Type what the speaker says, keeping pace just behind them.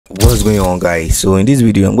What's going on, guys? So in this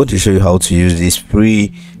video I'm going to show you how to use this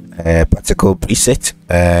free particle preset.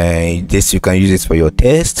 This you can use it for your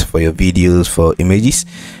text, for your videos, for images,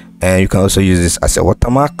 and you can also use this as a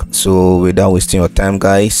watermark. So without wasting your time,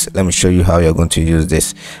 guys, let me show you how you're going to use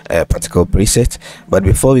this particle preset. But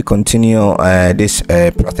before we continue, this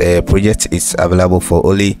project is available for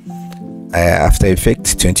only After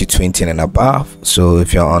Effects 2020 and above. So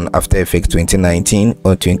if you're on After Effects 2019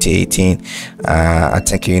 or 2018, I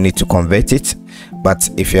think you need to convert it. But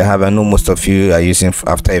if you have, I know most of you are using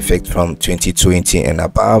After Effects from 2020 and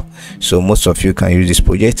above, so most of you can use this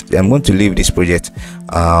project. I'm going to leave this project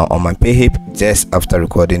on my PAYHIP just after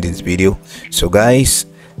recording this video. So guys,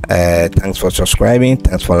 thanks for subscribing,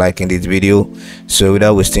 thanks for liking this video. So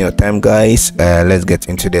without wasting your time, guys, let's get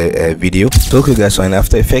into the video. So okay guys, so in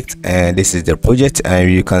After Effects, and this is the project,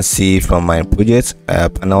 and you can see from my project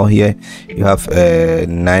panel here, you have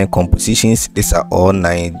 9 compositions. These are all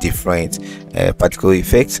 9 different particle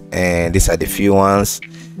effects, and these are the few ones.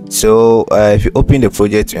 So if you open the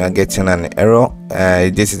project, you are getting an error.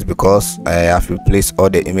 This is because I have replaced all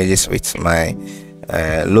the images with my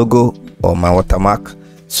logo or my watermark.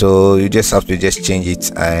 So you just have to just change it,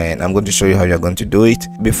 and I'm going to show you how you're going to do it.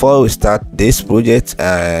 Before we start this project,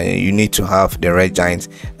 you need to have the redgiant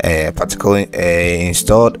particle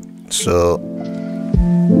installed. So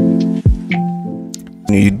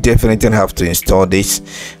you definitely have to install this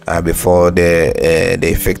before the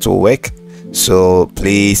effect will work. So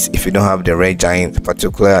please, if you don't have the redgiant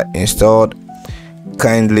particular installed,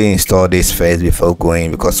 kindly install this first before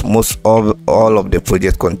going, because all of the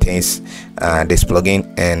project contains this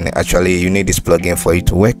plugin, and actually you need this plugin for it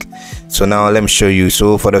to work. So now let me show you.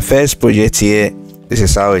 So for the first project here, this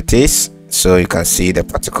is how it is. So you can see the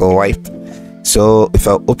particle wipe. So if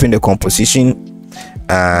I open the composition,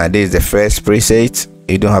 this is the first preset.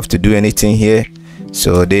 You don't have to do anything here.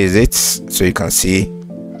 So this is it. So you can see.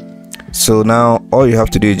 So now all you have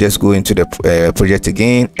to do is just go into the project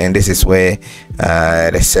again, and this is where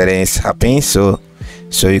the settings happen. So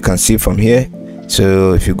you can see from here.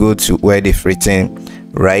 So if you go to where they've written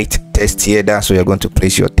write text here, that's where you're going to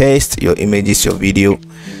place your text, your images, your video.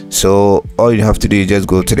 So all you have to do is just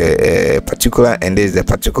go to the particular, and there's the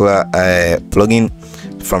particular plugin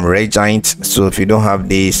from redgiant. So if you don't have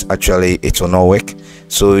this, actually it will not work.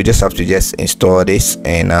 So you just have to just install this,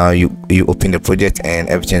 and now you open the project and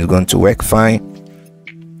everything is going to work fine.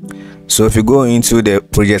 So if you go into the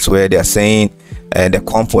projects where they are saying the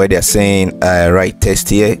comp where they are saying write text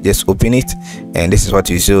here, just open it, and this is what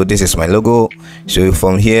you see. This is my logo. So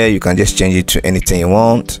from here you can just change it to anything you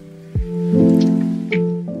want.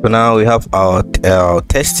 So now we have our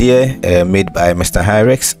text here made by Mr.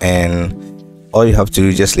 Hyrex, and all you have to do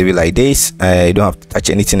is just leave it like this. You don't have to touch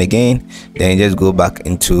anything again. Then you just go back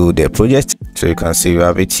into the project. So you can see you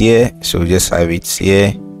have it here. So just have it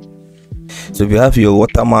here. So if you have your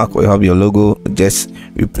watermark or you have your logo, just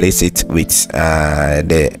replace it with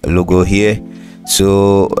the logo here.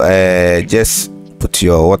 So just put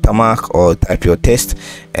your watermark or type your text,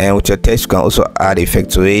 and with your text you can also add effect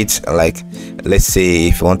to it. Like let's say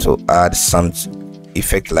if you want to add some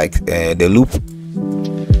effect like the loop,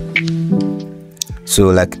 so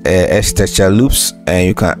like texture loops, and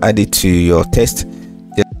you can add it to your text.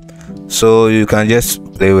 So you can just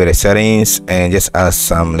play with the settings and just add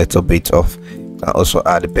some little bit of, you can also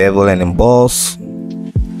add bevel and emboss.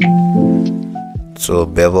 So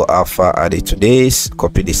bevel alpha, add it to this,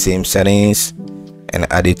 copy the same settings and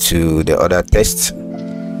add it to the other text.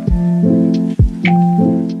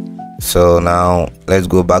 So now let's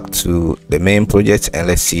go back to the main project and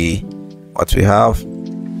let's see what we have.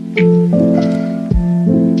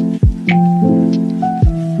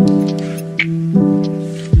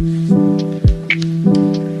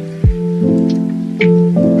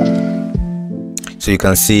 So you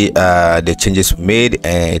can see the changes made,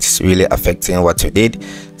 and it's really affecting what you did.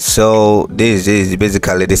 So this is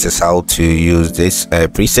basically, this is how to use this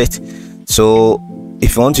preset. So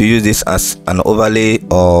if you want to use this as an overlay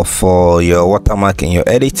or for your watermark in your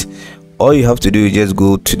edit, all you have to do is just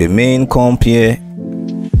go to the main comp here.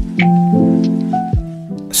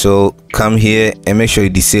 So come here and make sure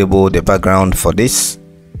you disable the background for this.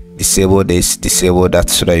 Disable this, disable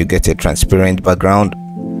that, so that you get a transparent background.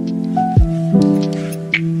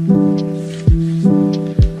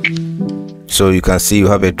 So you can see you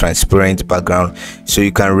have a transparent background, so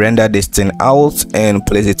you can render this thing out and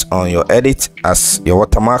place it on your edit as your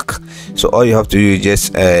watermark. So all you have to do is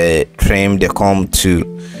just trim the comp to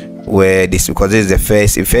where this, because this is the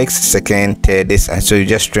first effect, second, third, this, and so you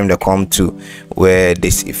just trim the comp to where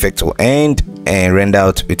this effect will end and render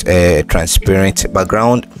out with a transparent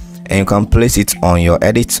background. and you can place it on your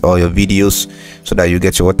edits or your videos so that you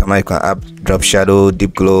get your watermark. You can add drop shadow,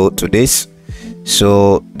 deep glow to this.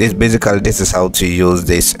 So this is how to use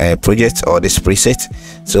this project or this preset.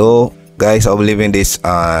 So guys, I'll be leaving this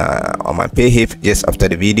on my PAYHIP just after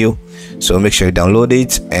the video, so make sure you download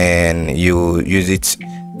it and you use it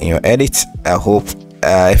in your edit. I hope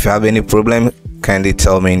if you have any problem, kindly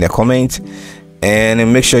tell me in the comments,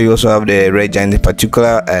 and make sure you also have the redgiant in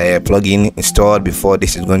particular plugin installed before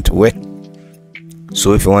this is going to work.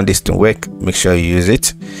 So if you want this to work, make sure you use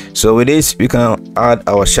it. So with this, we can add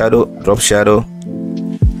our shadow, drop shadow.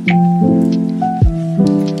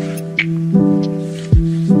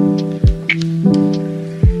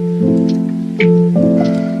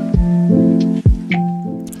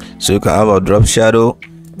 So you can have our drop shadow.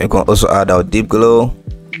 You can also add our deep glow.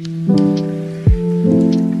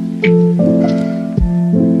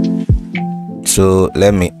 So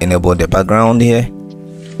let me enable the background here.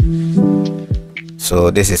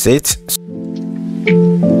 So this is it.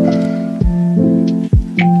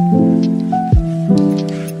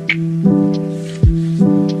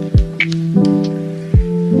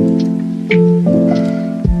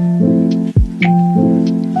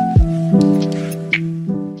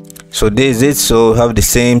 So this is it. So have the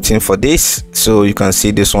same thing for this. So you can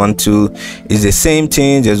see this one too is the same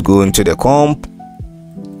thing. Just go into the comp,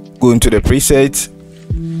 go into the preset,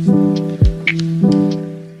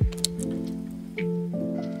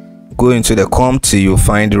 go into the comp till you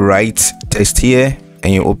find the right text here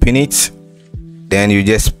and you open it. Then you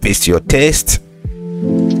just paste your text.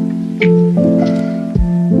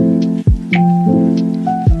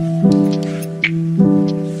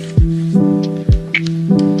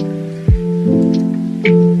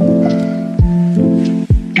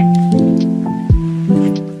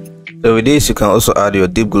 So with this, you can also add your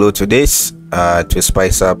deep glow to this to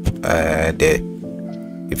spice up the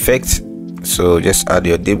effect. So just add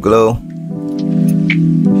your deep glow.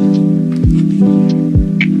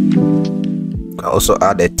 You can also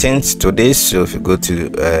add a tint to this. So if you go to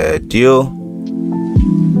duo,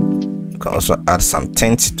 you can also add some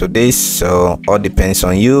tint to this. So all depends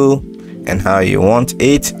on you and how you want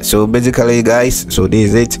it. So basically guys, so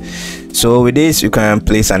this is it. So with this, you can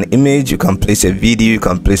place an image, you can place a video, you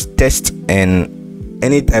can place text and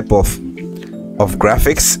any type of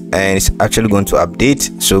graphics, and it's actually going to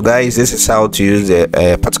update. So guys, this is how to use a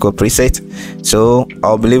particular preset. So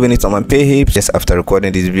I'll be leaving it on my PAYHIP. Just after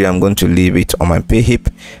recording this video, I'm going to leave it on my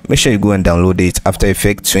PAYHIP. Make sure you go and download it. After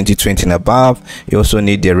Effects 2020 and above. You also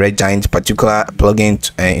need the redgiant particular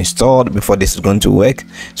plugin installed before this is going to work.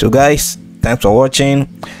 So guys, thanks for watching.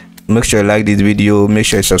 Make sure you like this video, make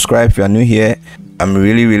sure you subscribe if you are new here. I'm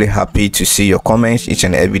really happy to see your comments each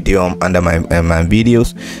and every day under my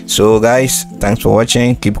videos. So guys, thanks for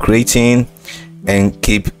watching. Keep creating and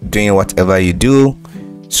keep doing whatever you do.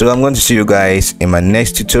 So I'm going to see you guys in my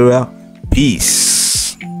next tutorial.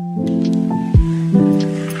 Peace.